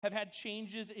have had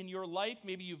changes in your life.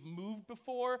 Maybe you've moved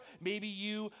before. Maybe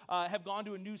you have gone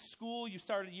to a new school. You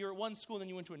started a year at one school, then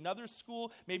you went to another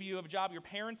school. Maybe you have a job. Your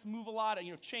parents move a lot.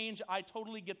 Change. I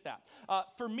totally get that.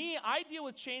 For me, I deal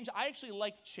with change. I actually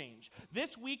like change.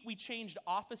 This week, we changed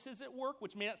offices at work,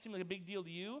 which may not seem like a big deal to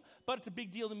you, but it's a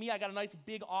big deal to me. I got a nice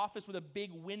big office with a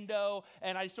big window,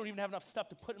 and I just don't even have enough stuff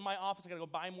to put in my office. I got to go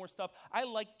buy more stuff. I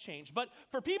like change. But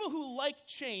for people who like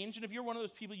change, and if you're one of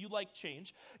those people, you like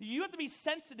change, you have to be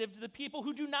sensitive to the people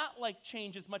who do not like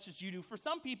change as much as you do. For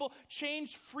some people,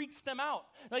 change freaks them out.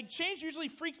 Like, change usually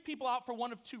freaks people out for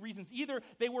one of two reasons. Either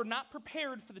they were not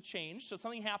prepared for the change, so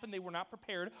something happened, they were not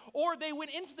prepared, or they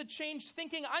went into the change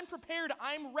thinking, I'm prepared,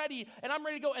 I'm ready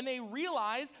to go, and they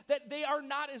realize that they are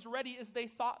not as ready as they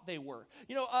thought they were.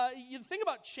 You think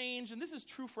about change, and this is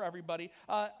true for everybody,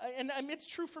 and it's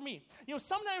true for me.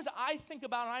 Sometimes I think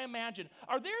about and I imagine,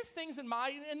 there's things in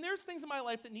my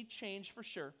life that need change for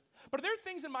sure. But are there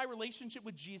things in my relationship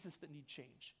with Jesus that need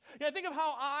change? I think of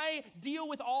how I deal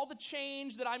with all the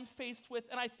change that I'm faced with,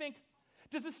 and I think,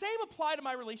 does the same apply to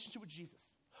my relationship with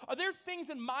Jesus? Are there things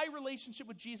in my relationship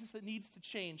with Jesus that needs to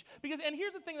change? And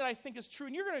here's the thing that I think is true,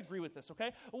 and you're going to agree with this,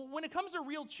 okay? When it comes to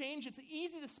real change, it's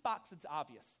easy to spot because it's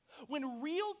obvious. When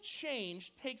real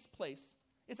change takes place,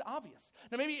 it's obvious.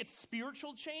 Now, maybe it's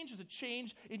spiritual change. It's a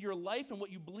change in your life and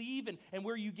what you believe and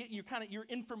where you get your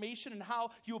information and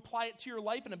how you apply it to your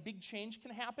life, and a big change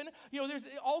can happen. There's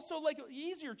also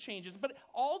easier changes, but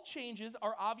all changes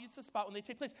are obvious to spot when they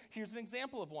take place. Here's an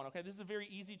example of one, okay? This is a very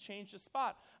easy change to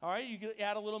spot, all right? You could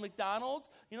add a little McDonald's.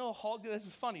 This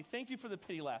is funny. Thank you for the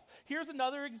pity laugh. Here's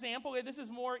another example. Okay, this is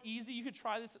more easy. You could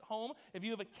try this at home if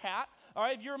you have a cat, all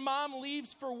right? If your mom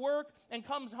leaves for work and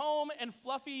comes home and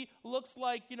Fluffy looks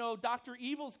like Dr.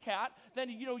 Evil's cat, then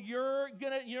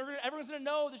everyone's gonna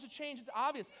know there's a change. It's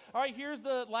obvious. All right, here's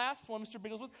the last one, Mr.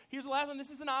 Bigglesworth. Here's the last one.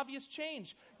 This is an obvious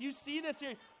change. You see this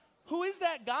here. Who is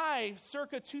that guy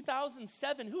circa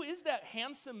 2007? Who is that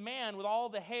handsome man with all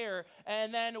the hair?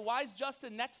 And then why is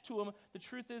Justin next to him? The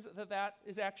truth is that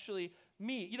is actually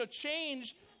me.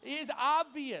 Change is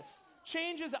obvious.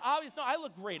 Change is obvious. No, I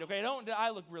look great, okay? I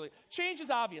look really. Change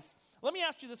is obvious. Let me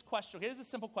ask you this question, okay? This is a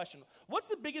simple question. What's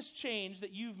the biggest change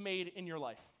that you've made in your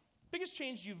life? Biggest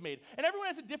change you've made. And everyone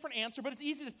has a different answer, but it's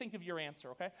easy to think of your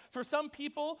answer, okay? For some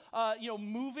people,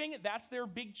 moving, that's their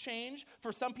big change.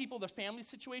 For some people, the family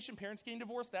situation, parents getting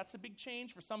divorced, that's a big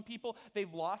change. For some people,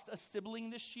 they've lost a sibling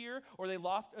this year, or they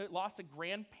lost a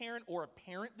grandparent or a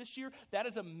parent this year. That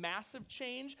is a massive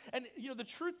change. And, the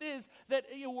truth is that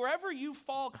wherever you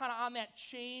fall kind of on that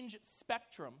change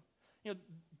spectrum,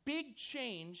 big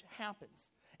change happens.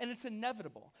 And it's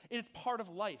inevitable. It's part of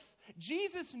life.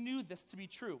 Jesus knew this to be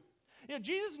true.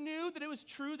 Jesus knew that it was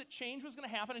true that change was going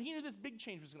to happen, and he knew this big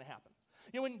change was going to happen.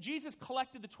 When Jesus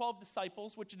collected the 12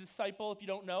 disciples, which a disciple, if you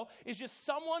don't know, is just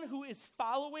someone who is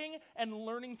following and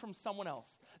learning from someone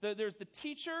else. There's the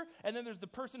teacher, and then there's the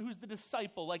person who's the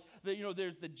disciple.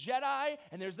 There's the Jedi,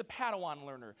 and there's the Padawan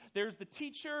learner. There's the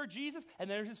teacher, Jesus, and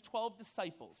there's his 12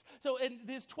 disciples. So in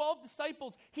his 12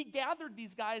 disciples, he gathered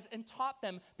these guys and taught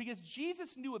them because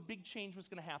Jesus knew a big change was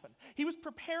going to happen. He was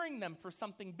preparing them for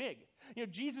something big.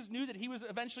 Jesus knew that he was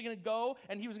eventually going to go,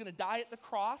 and he was going to die at the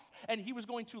cross, and he was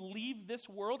going to leave this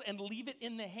world and leave it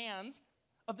in the hands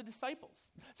of the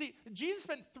disciples. See, Jesus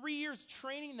spent 3 years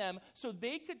training them so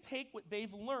they could take what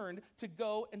they've learned to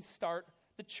go and start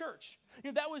the church.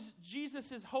 That was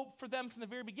Jesus' hope for them from the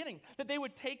very beginning, that they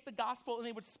would take the gospel and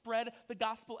they would spread the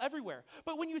gospel everywhere.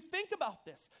 But when you think about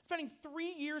this, spending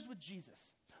 3 years with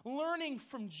Jesus, learning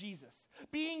from Jesus,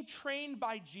 being trained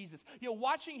by Jesus,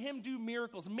 watching him do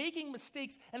miracles, making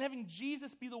mistakes, and having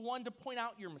Jesus be the one to point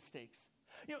out your mistakes.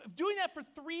 Doing that for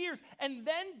 3 years and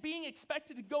then being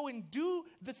expected to go and do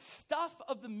the stuff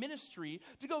of the ministry,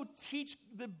 to go teach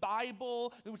the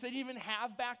Bible, which they didn't even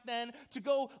have back then, to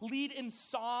go lead in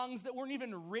songs that weren't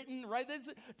even written, right? That's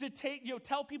to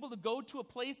tell people to go to a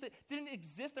place that didn't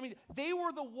exist. They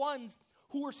were the ones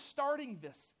who were starting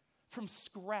this from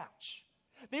scratch.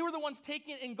 They were the ones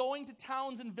taking it and going to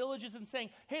towns and villages and saying,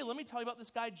 hey, let me tell you about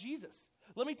this guy, Jesus.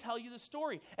 Let me tell you the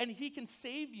story. And he can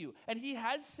save you. And he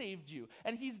has saved you.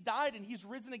 And he's died and he's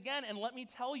risen again. And let me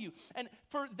tell you. And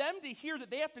for them to hear that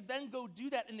they have to then go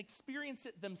do that and experience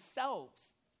it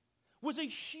themselves was a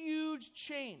huge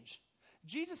change.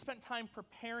 Jesus spent time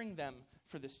preparing them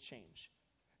for this change.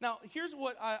 Now, here's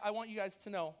what I want you guys to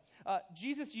know.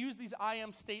 Jesus used these I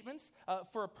am statements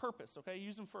for a purpose, okay? He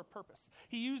used them for a purpose.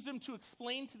 He used them to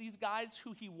explain to these guys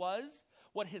who he was,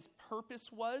 what his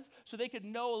purpose was, so they could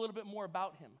know a little bit more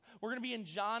about him. We're going to be in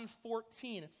John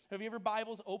 14. Have you ever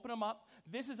Bibles? Open them up.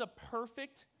 This is a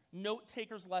perfect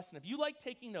note-taker's lesson. If you like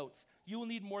taking notes, you will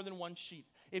need more than one sheet.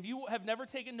 If you have never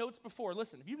taken notes before,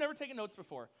 listen, if you've never taken notes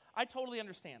before, I totally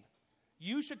understand.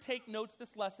 You should take notes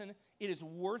this lesson. It is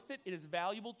worth it. It is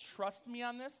valuable. Trust me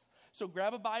on this. So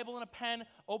grab a Bible and a pen,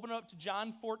 open it up to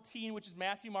John 14, which is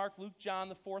Matthew, Mark, Luke, John,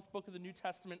 the fourth book of the New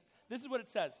Testament. This is what it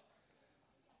says.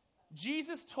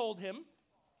 Jesus told him,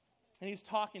 and he's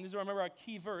talking, this is, remember, our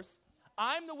key verse,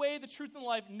 I'm the way, the truth, and the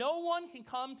life. No one can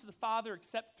come to the Father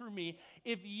except through me.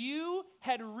 If you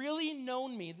had really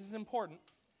known me, this is important,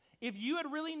 if you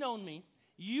had really known me,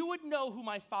 you would know who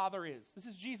my Father is. This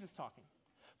is Jesus talking.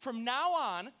 From now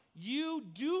on, you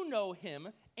do know him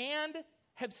and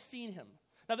have seen him.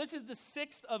 Now, this is the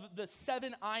sixth of the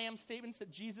 7 I am statements that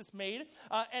Jesus made.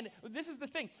 And this is the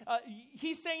thing.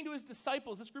 He's saying to his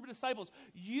disciples, this group of disciples,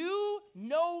 you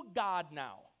know God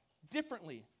now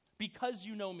differently because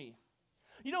you know me.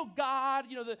 You know God,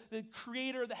 the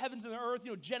creator of the heavens and the earth,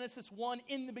 Genesis 1,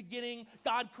 in the beginning,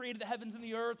 God created the heavens and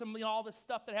the earth and all this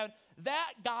stuff that happened.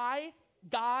 That guy,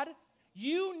 God,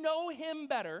 you know him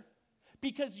better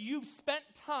because you've spent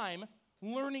time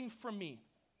learning from me.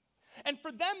 And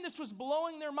for them, this was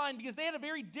blowing their mind because they had a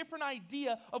very different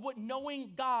idea of what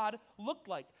knowing God looked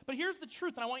like. But here's the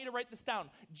truth, and I want you to write this down.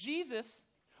 Jesus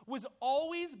was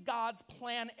always God's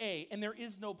plan A, and there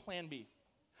is no plan B.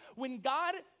 When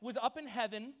God was up in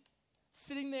heaven,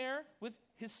 sitting there with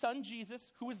his son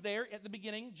Jesus, who was there at the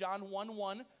beginning, John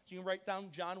 1:1, so you can write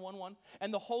down John 1:1,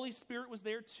 and the Holy Spirit was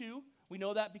there too. We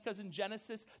know that because in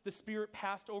Genesis, the Spirit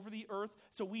passed over the earth.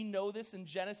 So we know this in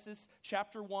Genesis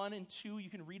chapter 1 and 2. You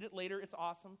can read it later. It's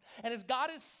awesome. And as God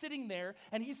is sitting there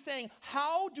and he's saying,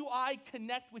 how do I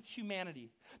connect with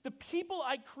humanity? The people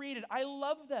I created, I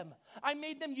love them. I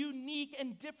made them unique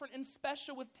and different and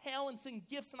special with talents and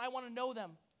gifts, and I want to know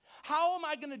them. How am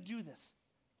I going to do this?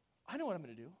 I know what I'm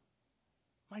going to do.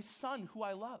 My son, who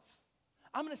I love.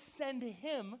 I'm going to send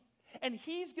him, and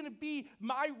he's going to be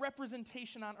my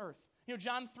representation on earth.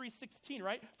 John 3:16,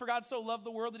 right? For God so loved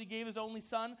the world that he gave his only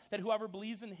son, that whoever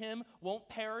believes in him won't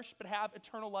perish but have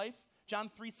eternal life. John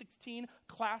 3:16,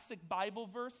 classic Bible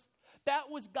verse. That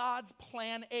was God's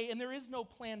plan A, and there is no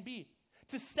plan B.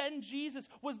 To send Jesus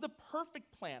was the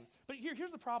perfect plan. But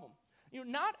here's the problem.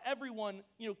 Not everyone,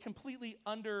 completely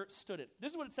understood it.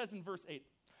 This is what it says in verse 8.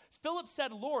 Philip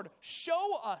said, Lord,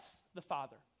 show us the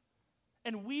Father,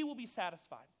 and we will be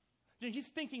satisfied. He's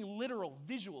thinking literal,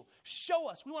 visual. Show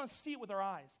us. We want to see it with our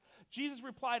eyes. Jesus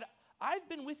replied, I've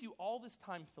been with you all this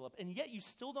time, Philip, and yet you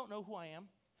still don't know who I am?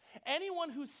 Anyone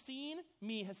who's seen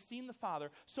me has seen the Father.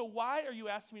 So why are you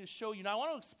asking me to show you? Now, I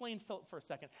want to explain Philip for a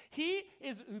second. He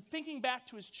is thinking back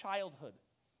to his childhood.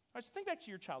 All right, so think back to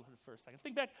your childhood for a second.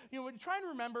 Think back, trying to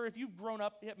remember if you've grown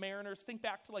up at Mariners, think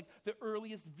back to the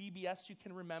earliest VBS you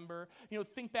can remember.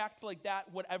 Think back to that,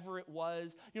 whatever it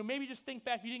was. Maybe just think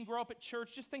back, if you didn't grow up at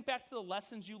church, just think back to the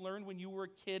lessons you learned when you were a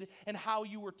kid and how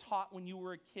you were taught when you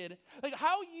were a kid.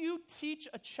 How you teach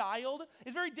a child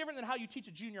is very different than how you teach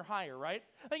a junior higher, right?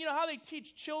 How they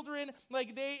teach children,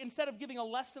 they, instead of giving a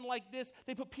lesson like this,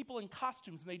 they put people in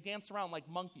costumes and they dance around like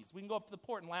monkeys. We can go up to the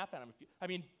port and laugh at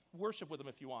them worship with them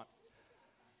if you want.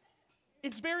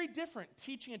 It's very different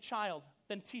teaching a child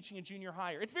than teaching a junior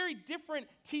higher. It's very different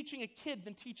teaching a kid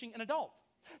than teaching an adult.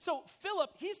 So Philip,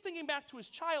 he's thinking back to his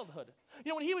childhood.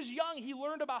 When he was young, he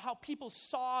learned about how people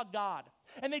saw God.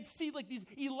 And they'd see these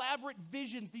elaborate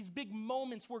visions, these big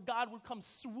moments where God would come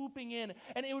swooping in,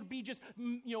 and it would be just,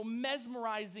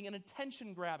 mesmerizing and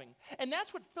attention-grabbing. And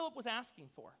that's what Philip was asking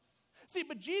for. See,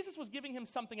 but Jesus was giving him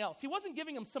something else. He wasn't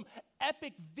giving him some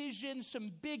epic vision, some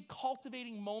big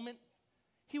cultivating moment.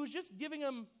 He was just giving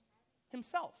him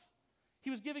himself. He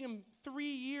was giving him 3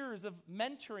 years of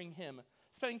mentoring him,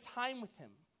 spending time with him.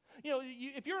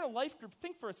 If you're in a life group,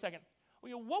 think for a second.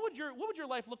 What would your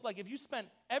life look like if you spent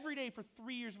every day for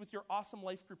 3 years with your awesome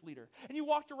life group leader, and you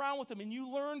walked around with them, and you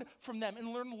learned from them,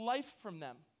 and learned life from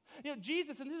them?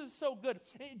 Jesus, and this is so good,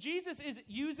 Jesus is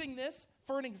using this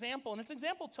for an example, and it's an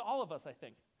example to all of us, I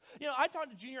think. I talk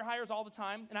to junior hires all the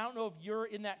time, and I don't know if you're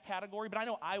in that category, but I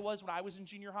know I was when I was in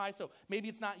junior high, so maybe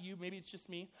it's not you, maybe it's just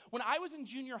me. When I was in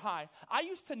junior high, I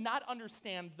used to not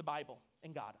understand the Bible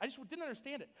and God. I just didn't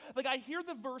understand it. I'd hear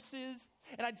the verses,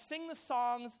 and I'd sing the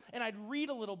songs, and I'd read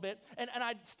a little bit, and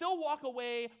I'd still walk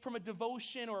away from a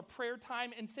devotion or a prayer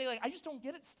time and say, I just don't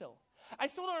get it still. I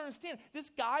still don't understand. This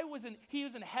guy was in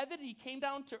heaven, and he came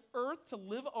down to earth to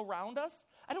live around us.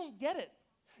 I don't get it.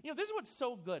 This is what's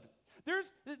so good. There's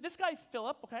this guy,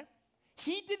 Philip, okay?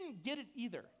 He didn't get it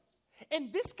either.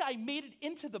 And this guy made it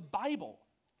into the Bible.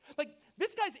 Like,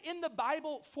 this guy's in the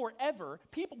Bible forever.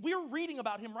 We're reading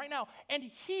about him right now, and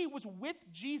he was with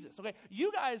Jesus, okay?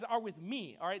 You guys are with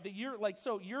me, all right? That you're like,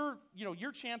 so your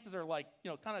chances are like,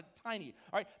 kind of tiny,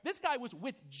 all right? This guy was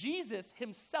with Jesus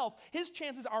himself. His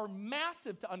chances are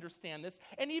massive to understand this,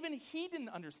 and even he didn't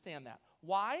understand that.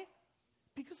 Why?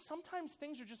 Because sometimes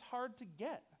things are just hard to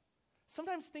get.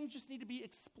 Sometimes things just need to be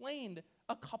explained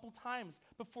a couple times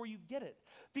before you get it.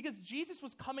 Because Jesus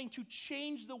was coming to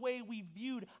change the way we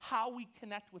viewed how we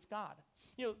connect with God.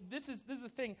 This is the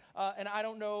thing, and I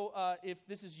don't know if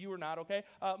this is you or not, okay?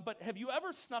 But have you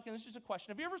ever snuck in, this is just a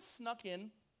question, have you ever snuck in,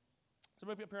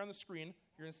 somebody up here on the screen,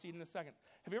 you're going to see it in a second.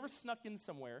 Have you ever snuck in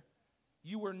somewhere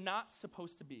you were not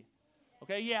supposed to be?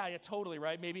 Okay, yeah, totally,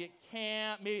 right? Maybe at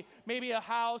camp, maybe a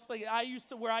house, like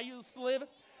where I used to live.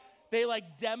 They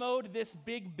demoed this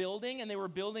big building, and they were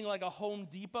building a Home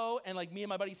Depot, and me and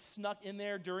my buddy snuck in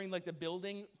there during the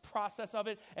building process of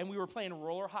it, and we were playing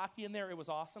roller hockey in there. It was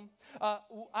awesome.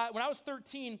 When I was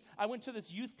 13, I went to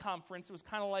this youth conference. It was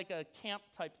kind of like a camp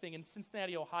type thing in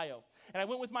Cincinnati, Ohio. And I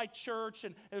went with my church,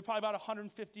 and it was probably about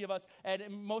 150 of us, and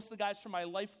most of the guys from my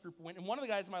life group went. And one of the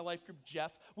guys in my life group,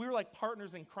 Jeff, we were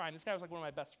partners in crime. This guy was one of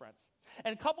my best friends.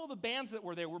 And a couple of the bands that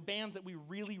were there were bands that we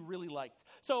really, really liked.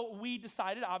 So we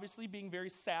decided, obviously being very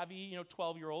savvy,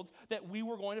 12-year-olds, that we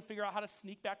were going to figure out how to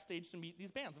sneak backstage to meet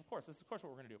these bands. Of course, that's what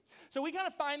we're going to do. So we kind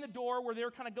of find the door where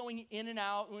they're kind of going in and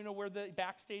out, where the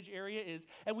backstage area is.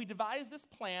 And we devised this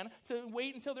plan to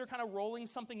wait until they're kind of rolling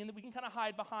something in that we can kind of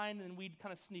hide behind, and we'd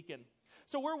kind of sneak in.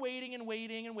 So we're waiting,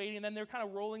 and then they're kind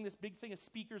of rolling this big thing of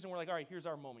speakers, and we're like, all right, here's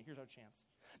our moment, here's our chance.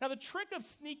 Now, the trick of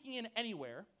sneaking in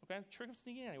anywhere,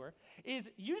 is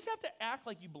you just have to act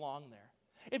like you belong there.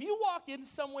 If you walk in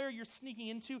somewhere you're sneaking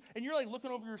into, and you're looking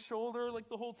over your shoulder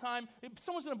the whole time,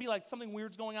 someone's going to be something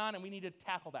weird's going on, and we need to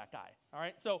tackle that guy, all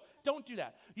right? So don't do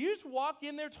that. You just walk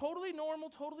in there totally normal,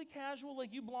 totally casual,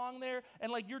 you belong there,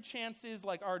 and your chances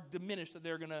are diminished that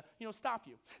they're going to, stop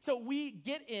you. So we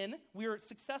get in, we're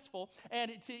successful,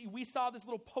 and we saw this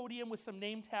little podium with some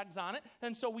name tags on it,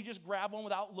 and so we just grab one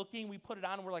without looking, we put it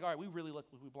on, and we're like, all right, we really look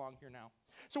like we belong here now.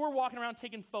 So we're walking around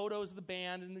taking photos of the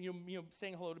band and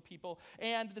saying hello to people.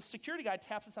 And the security guy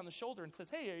taps us on the shoulder and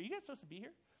says, hey, are you guys supposed to be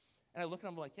here? And I look at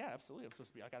him like, yeah, absolutely, I'm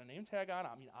supposed to be. I got a name tag on.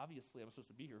 Obviously, I'm supposed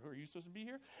to be here. Who are you supposed to be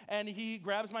here? And he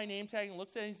grabs my name tag and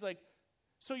looks at it, and he's like,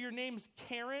 so your name's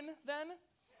Karen then?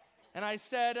 And I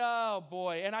said, oh,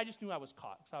 boy. And I just knew I was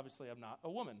caught, because obviously I'm not a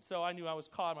woman. So I knew I was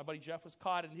caught. My buddy Jeff was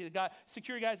caught, and the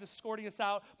security guy is escorting us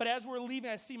out. But as we're leaving,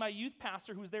 I see my youth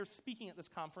pastor who's there speaking at this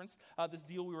conference, this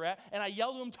deal we were at, and I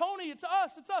yell to him, Tony, it's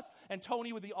us, it's us. And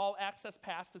Tony, with the all-access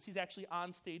pass, because he's actually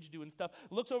on stage doing stuff,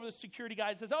 looks over the security guy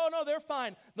and says, oh, no, they're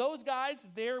fine. Those guys,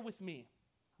 they're with me.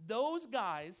 Those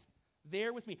guys,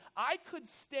 there with me. I could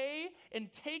stay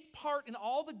and take part in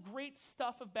all the great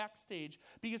stuff of backstage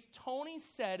because Tony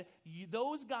said,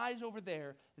 those guys over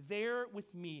there, they're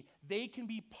with me. They can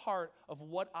be part of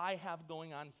what I have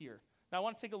going on here. Now I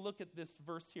want to take a look at this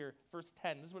verse here, verse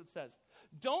 10. This is what it says.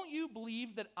 Don't you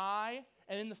believe that I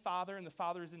am in the Father and the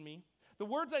Father is in me? The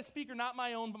words I speak are not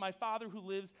my own, but my Father who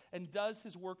lives and does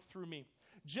his work through me.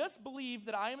 Just believe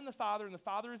that I am in the Father and the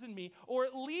Father is in me, or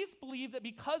at least believe that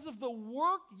because of the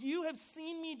work you have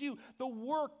seen me do, the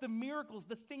work, the miracles,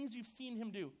 the things you've seen him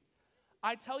do.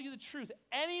 I tell you the truth,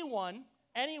 anyone,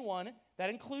 that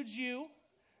includes you,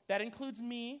 that includes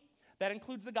me, that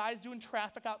includes the guys doing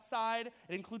traffic outside,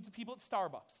 it includes the people at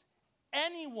Starbucks.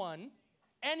 Anyone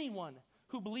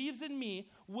who believes in me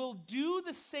will do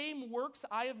the same works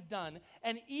I have done,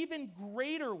 and even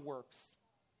greater works,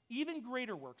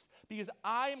 because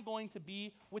I am going to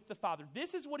be with the Father.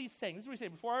 This is what he's saying.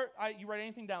 Before you write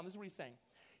anything down, this is what he's saying.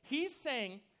 He's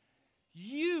saying,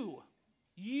 you,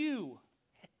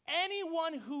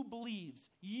 anyone who believes,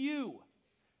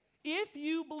 if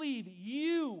you believe,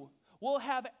 you will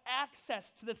have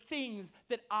access to the things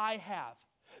that I have.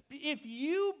 If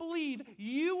you believe,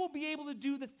 you will be able to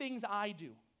do the things I do.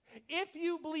 If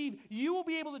you believe, you will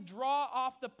be able to draw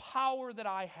off the power that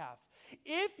I have.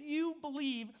 If you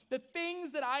believe the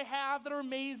things that I have that are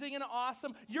amazing and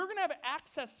awesome, you're going to have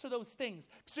access to those things.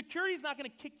 Security's not going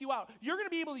to kick you out. You're going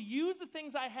to be able to use the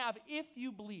things I have if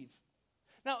you believe.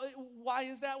 Now, why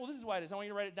is that? Well, this is why it is. I want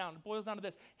you to write it down. It boils down to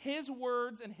this. His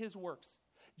words and his works.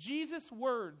 Jesus'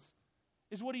 words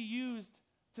is what he used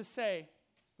to say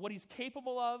what he's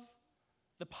capable of,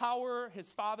 the power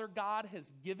his Father God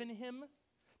has given him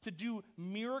to do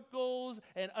miracles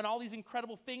and all these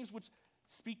incredible things which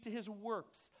speak to his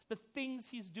works, the things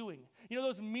he's doing. You know,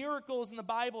 those miracles in the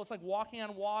Bible, it's like walking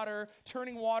on water,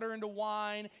 turning water into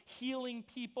wine, healing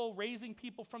people, raising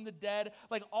people from the dead,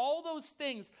 like all those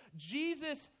things.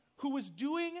 Jesus, who was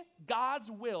doing God's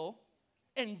will,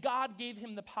 and God gave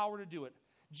him the power to do it.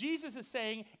 Jesus is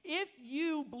saying, if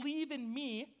you believe in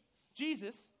me,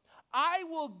 Jesus, I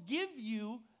will give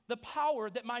you the power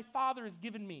that my Father has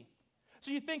given me.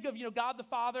 So you think of, God the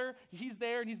Father, he's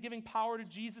there and he's giving power to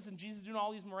Jesus, and Jesus is doing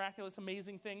all these miraculous,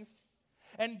 amazing things.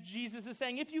 And Jesus is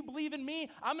saying, if you believe in me,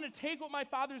 I'm going to take what my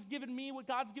Father's given me, what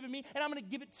God's given me, and I'm going to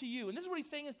give it to you. And this is what he's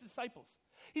saying as disciples.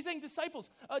 He's saying, disciples,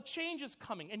 a change is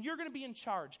coming, and you're going to be in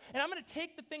charge. And I'm going to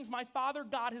take the things my Father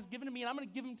God has given to me, and I'm going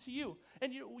to give them to you.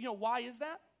 And why is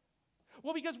that?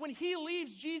 Well, because when he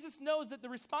leaves, Jesus knows that the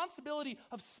responsibility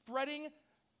of spreading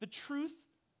the truth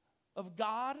of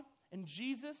God and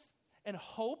Jesus and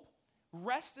hope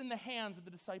rests in the hands of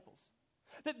the disciples.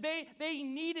 That they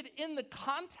needed, in the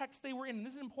context they were in, and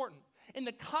this is important, in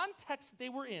the context they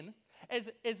were in, as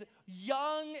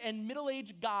young and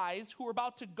middle-aged guys who were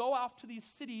about to go off to these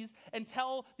cities and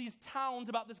tell these towns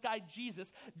about this guy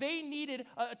Jesus, they needed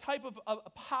a type of a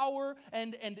power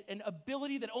and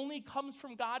ability that only comes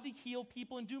from God to heal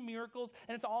people and do miracles,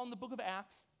 and it's all in the book of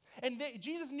Acts. And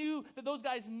Jesus knew that those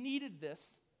guys needed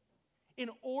this in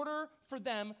order for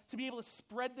them to be able to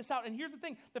spread this out. And here's the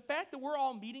thing, the fact that we're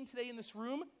all meeting today in this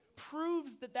room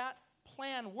proves that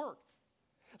plan worked.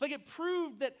 Like, it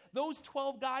proved that those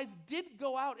 12 guys did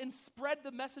go out and spread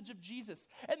the message of Jesus,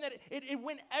 and that it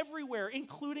went everywhere,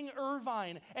 including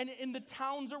Irvine and in the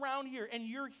towns around here, and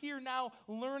you're here now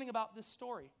learning about this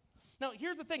story. Now,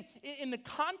 here's the thing, in the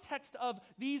context of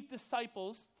these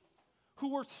disciples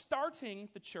who were starting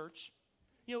the church,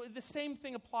 the same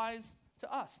thing applies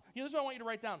to us. This is what I want you to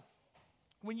write down.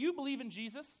 When you believe in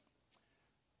Jesus,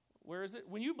 where is it?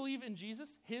 When you believe in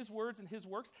Jesus, his words and his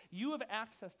works, you have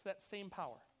access to that same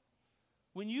power.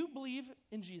 When you believe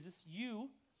in Jesus, you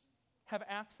have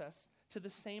access to the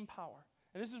same power.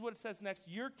 And this is what it says next.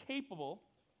 You're capable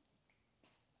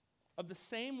of the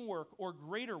same work or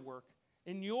greater work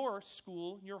in your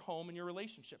school, your home, and your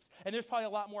relationships. And there's probably a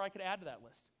lot more I could add to that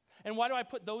list. And why do I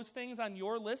put those things on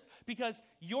your list? Because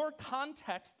your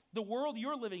context, the world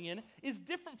you're living in, is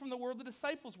different from the world the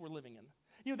disciples were living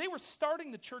in. They were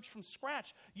starting the church from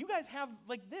scratch. You guys have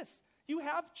like this. You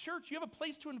have church. You have a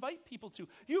place to invite people to.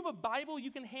 You have a Bible you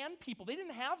can hand people. They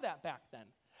didn't have that back then.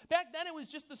 Back then, it was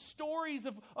just the stories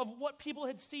of what people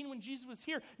had seen when Jesus was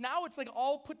here. Now it's like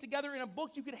all put together in a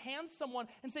book you could hand someone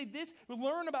and say,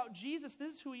 learn about Jesus.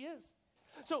 This is who he is.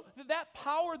 So that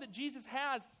power that Jesus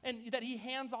has and that he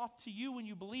hands off to you when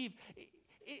you believe,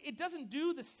 it doesn't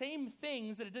do the same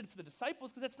things that it did for the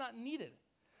disciples, because that's not needed.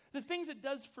 The things it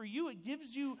does for you, it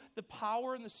gives you the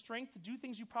power and the strength to do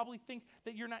things you probably think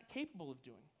that you're not capable of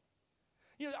doing.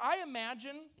 I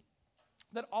imagine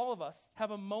that all of us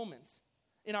have a moment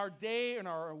in our day, in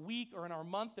our week, or in our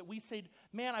month that we say,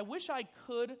 man, I wish I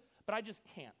could, but I just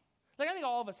can't. Like, I think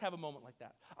all of us have a moment like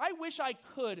that. I wish I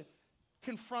could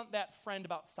confront that friend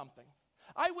about something.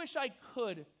 I wish I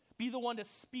could be the one to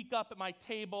speak up at my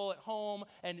table at home,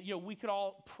 and we could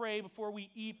all pray before we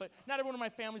eat, but not everyone in my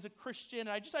family is a Christian, and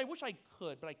I wish I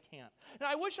could, but I can't. And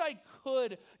I wish I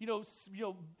could,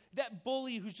 that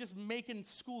bully who's just making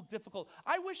school difficult,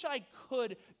 I wish I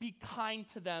could be kind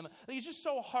to them. Like, it's just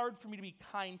so hard for me to be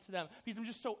kind to them because I'm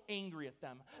just so angry at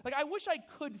them. Like, I wish I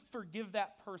could forgive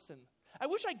that person. I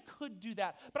wish I could do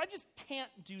that, but I just can't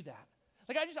do that.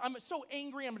 Like, I'm so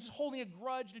angry, I'm just holding a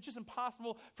grudge, and it's just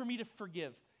impossible for me to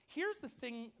forgive. Here's the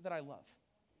thing that I love,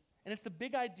 and it's the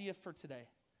big idea for today,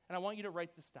 and I want you to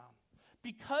write this down.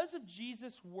 Because of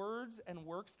Jesus' words and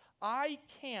works, I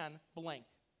can blank.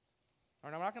 All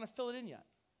right, I'm not going to fill it in yet,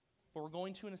 but we're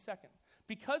going to in a second.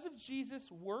 Because of Jesus'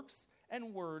 works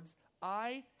and words,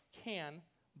 I can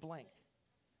blank.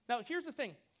 Now, here's the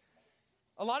thing.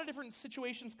 A lot of different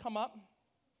situations come up.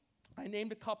 I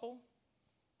named a couple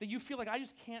that you feel like, I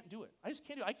just can't do it. I just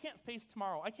can't do it. I can't face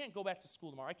tomorrow. I can't go back to school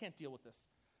tomorrow. I can't deal with this.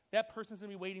 That person's going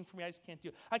to be waiting for me. I just can't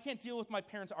deal it. I can't deal with my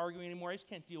parents arguing anymore. I just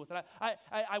can't deal with it.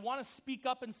 I want to speak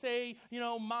up and say,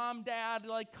 Mom, Dad,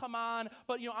 like, come on.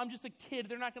 But, I'm just a kid.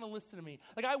 They're not going to listen to me.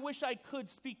 Like, I wish I could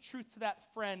speak truth to that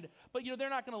friend. But, they're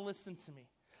not going to listen to me.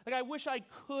 Like, I wish I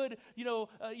could,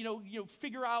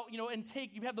 figure out, and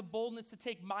you have the boldness to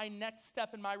take my next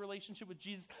step in my relationship with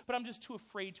Jesus. But I'm just too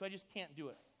afraid to. I just can't do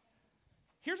it.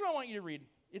 Here's what I want you to read.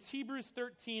 It's Hebrews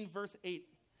 13, verse 8.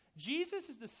 Jesus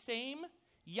is the same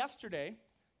yesterday,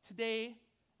 today,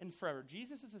 and forever.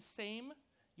 Jesus is the same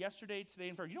yesterday, today,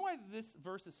 and forever. You know why this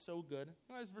verse is so good? You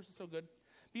know why this verse is so good?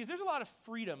 Because there's a lot of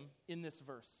freedom in this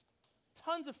verse.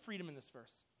 Tons of freedom in this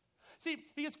verse. See,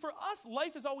 because for us,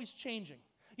 life is always changing.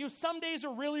 some days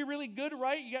are really, really good,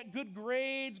 right? You got good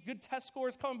grades, good test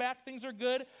scores coming back, things are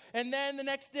good. And then the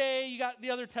next day, you got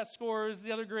the other test scores,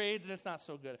 the other grades, and it's not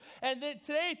so good. And then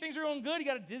today, things are going good. You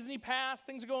got a Disney pass,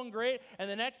 things are going great. And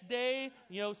the next day,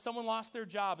 someone lost their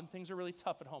job and things are really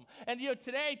tough at home. And,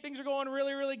 today, things are going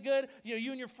really, really good.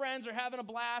 You and your friends are having a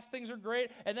blast, things are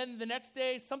great. And then the next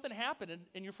day, something happened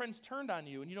and your friends turned on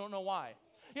you and you don't know why.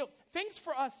 Things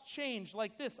for us change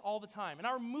like this all the time. And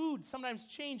our mood sometimes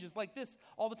changes like this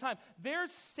all the time.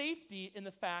 There's safety in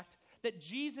the fact that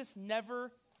Jesus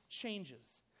never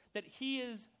changes, that he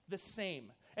is the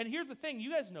same. And here's the thing,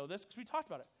 you guys know this because we talked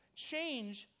about it.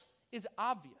 Change is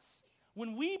obvious.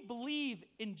 When we believe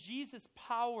in Jesus'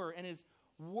 power and his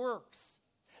works,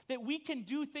 that we can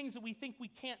do things that we think we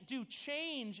can't do,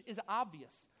 change is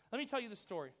obvious. Let me tell you the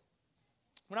story.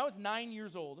 When I was 9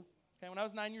 years old,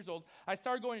 I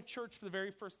started going to church for the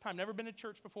very first time. Never been to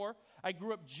church before. I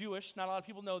grew up Jewish. Not a lot of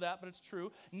people know that, but it's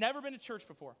true. Never been to church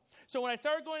before. So when I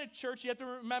started going to church, you have to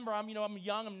remember, I'm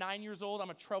young. I'm 9 years old. I'm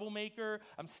a troublemaker.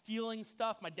 I'm stealing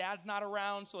stuff. My dad's not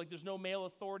around, so there's no male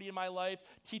authority in my life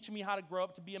teaching me how to grow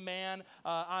up to be a man.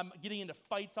 I'm getting into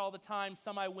fights all the time.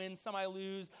 Some I win, some I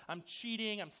lose. I'm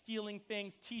cheating. I'm stealing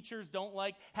things. Teachers don't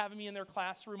like having me in their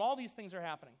classroom. All these things are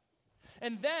happening.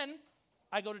 And then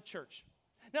I go to church.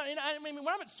 Now, when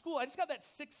I'm at school, I just got that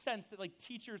sixth sense that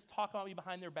teachers talk about me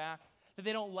behind their back, that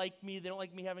they don't like me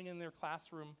having in their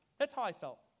classroom. That's how I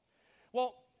felt.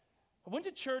 Well, I went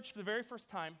to church for the very first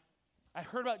time. I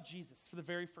heard about Jesus for the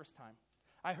very first time.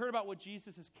 I heard about what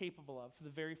Jesus is capable of for the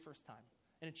very first time,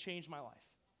 and it changed my life.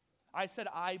 I said,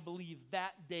 I believe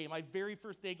that day, my very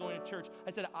first day going to church,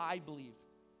 I said, I believe.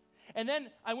 And then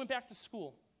I went back to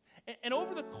school. And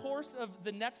over the course of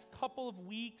the next couple of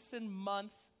weeks and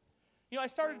months, I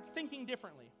started thinking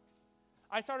differently.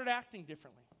 I started acting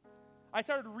differently. I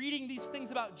started reading these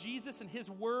things about Jesus and his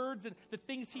words and the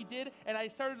things he did, and I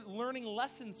started learning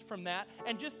lessons from that,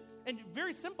 and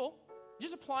very simple,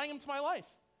 just applying them to my life.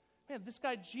 Man, this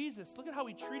guy Jesus, look at how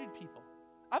he treated people.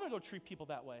 I'm going to go treat people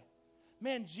that way.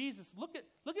 Man, Jesus, look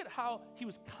at how he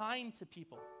was kind to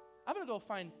people. I'm going to go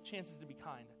find chances to be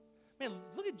kind. Man,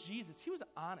 look at Jesus. He was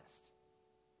honest.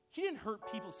 He didn't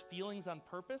hurt people's feelings on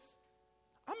purpose.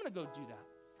 I'm going to go do that.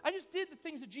 I just did the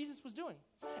things that Jesus was doing.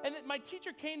 And then my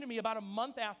teacher came to me about a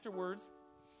month afterwards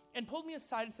and pulled me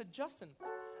aside and said, Justin,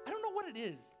 I don't know what it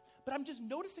is, but I'm just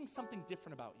noticing something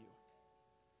different about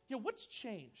you. What's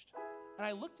changed? And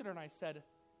I looked at her and I said,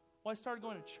 well, I started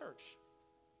going to church.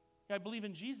 I believe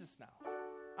in Jesus now.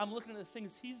 I'm looking at the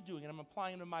things he's doing and I'm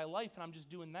applying them to my life and I'm just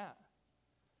doing that.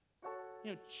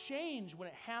 Change when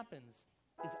it happens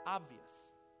is obvious.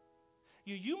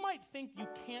 You might think you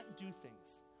can't do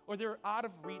things or they're out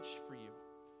of reach for you.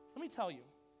 Let me tell you,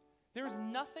 there is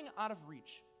nothing out of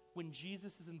reach when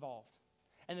Jesus is involved.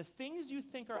 And the things you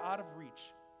think are out of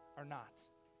reach are not.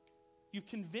 You've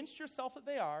convinced yourself that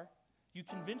they are. You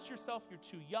convince yourself you're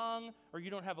too young, or you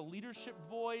don't have a leadership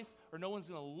voice, or no one's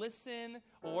going to listen,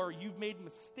 or you've made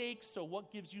mistakes, so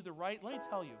what gives you the right? Let me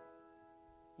tell you,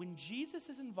 when Jesus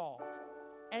is involved,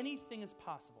 anything is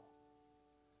possible.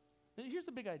 Here's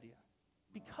the big idea.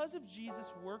 Because of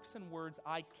Jesus' works and words,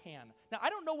 I can. Now, I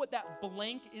don't know what that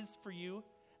blank is for you.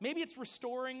 Maybe it's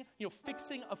restoring,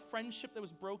 fixing a friendship that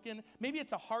was broken. Maybe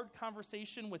it's a hard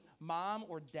conversation with mom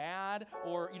or dad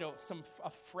or, a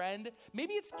friend.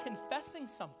 Maybe it's confessing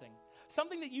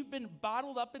something that you've been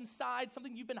bottled up inside,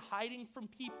 something you've been hiding from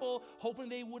people, hoping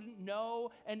they wouldn't know,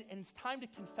 and it's time to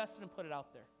confess it and put it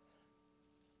out there.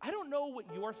 I don't know what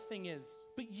your thing is,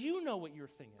 but you know what your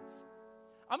thing is.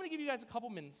 I'm going to give you guys a couple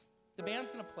minutes. The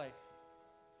band's going to play.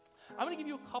 I'm going to give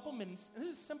you a couple minutes, and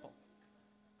this is simple.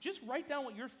 Just write down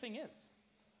what your thing is,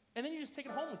 and then you just take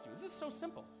it home with you. This is so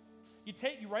simple. You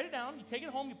write it down, you take it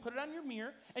home, you put it on your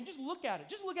mirror, and just look at it.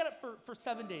 Just look at it for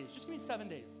 7 days. Just give me 7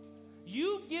 days.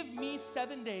 You give me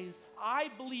 7 days,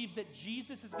 I believe that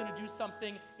Jesus is going to do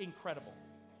something incredible.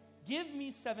 Give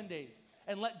me 7 days,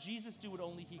 and let Jesus do what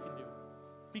only he can do.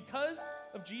 Because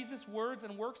of Jesus' words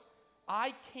and works,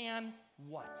 I can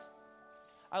what?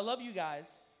 I love you guys.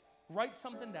 Write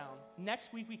something down.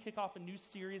 Next week we kick off a new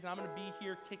series, and I'm going to be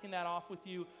here kicking that off with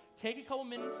you. Take a couple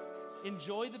minutes.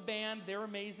 Enjoy the band. They're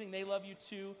amazing. They love you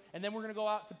too. And then we're going to go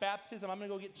out to baptism. I'm going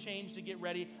to go get changed to get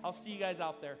ready. I'll see you guys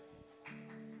out there.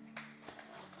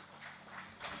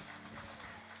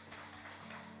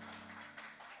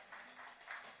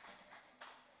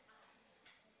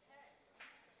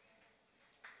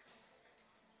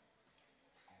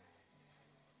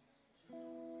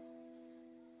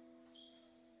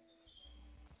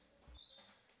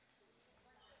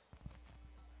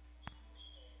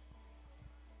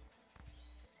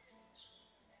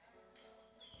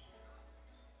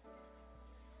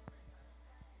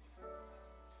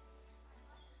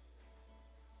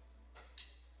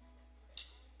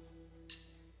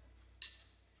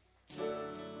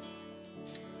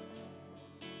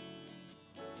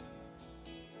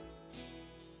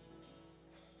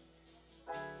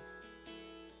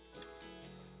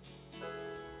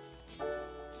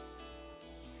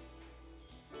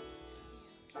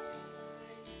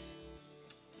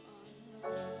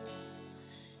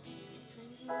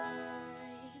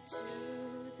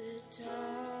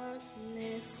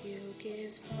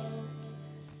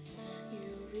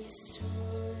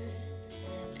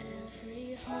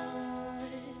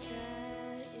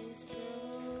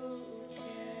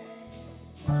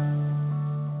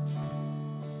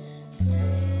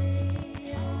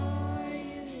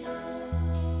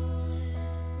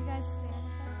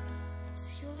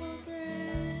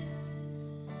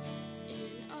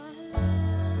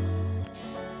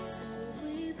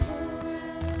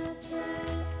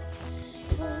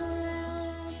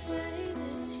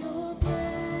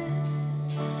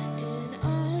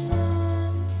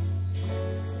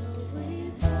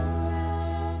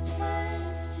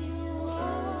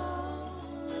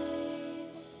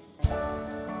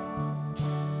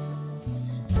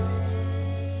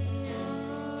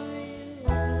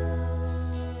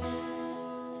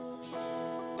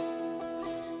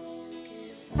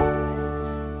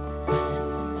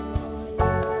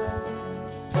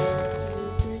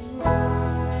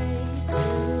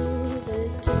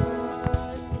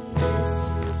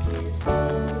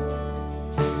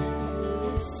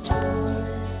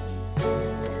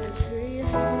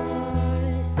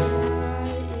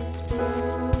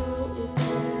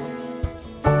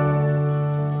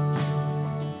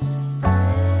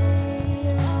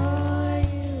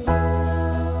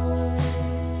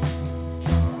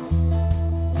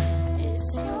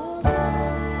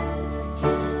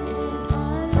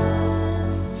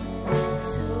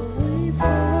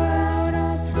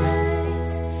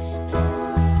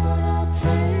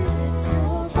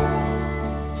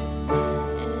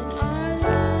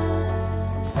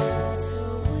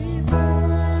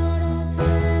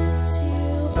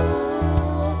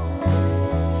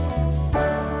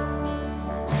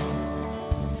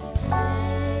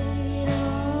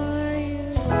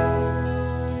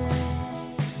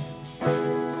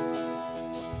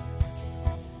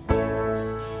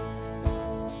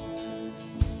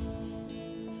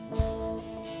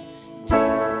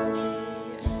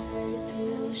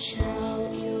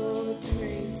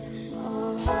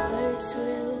 hearts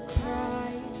will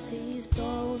cry, these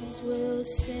bones will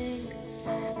sing.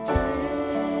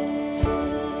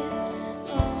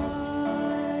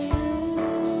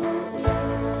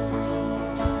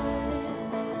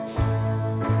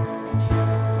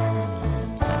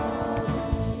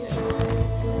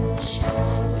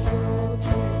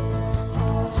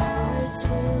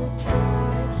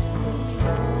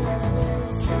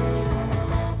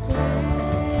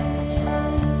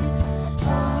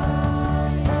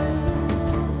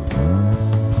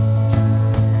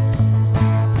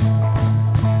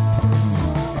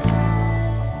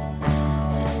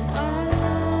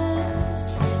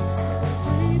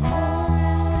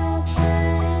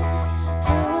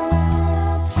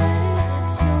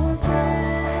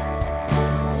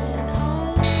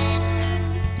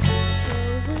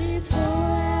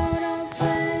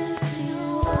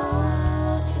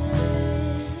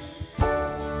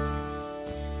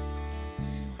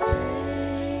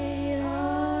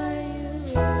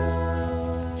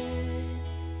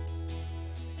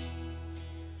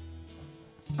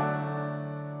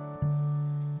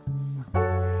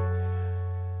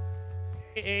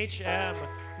 HM.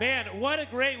 Man, what a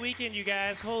great weekend, you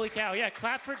guys. Holy cow. Yeah,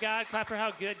 clap for God. Clap for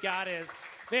how good God is.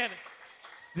 Man,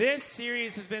 this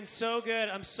series has been so good.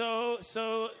 I'm so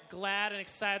glad and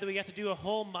excited that we got to do a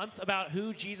whole month about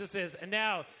who Jesus is. And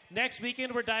now, next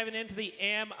weekend, we're diving into the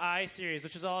Am I series,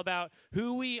 which is all about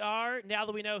who we are now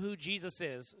that we know who Jesus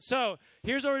is. So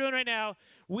here's what we're doing right now.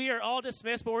 We are all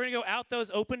dismissed, but we're going to go out those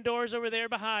open doors over there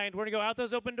behind. We're going to go out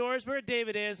those open doors where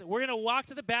David is. We're going to walk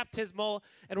to the baptismal,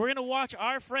 and we're going to watch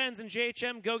our friends in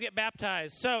JHM go get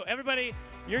baptized. So everybody,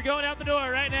 you're going out the door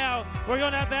right now. We're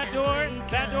going out that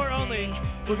door only.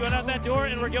 We're going out that door,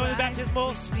 and we're going to the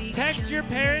baptismal. Text your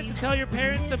parents and tell your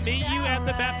parents to meet you at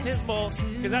the baptismal,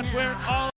 because that's where all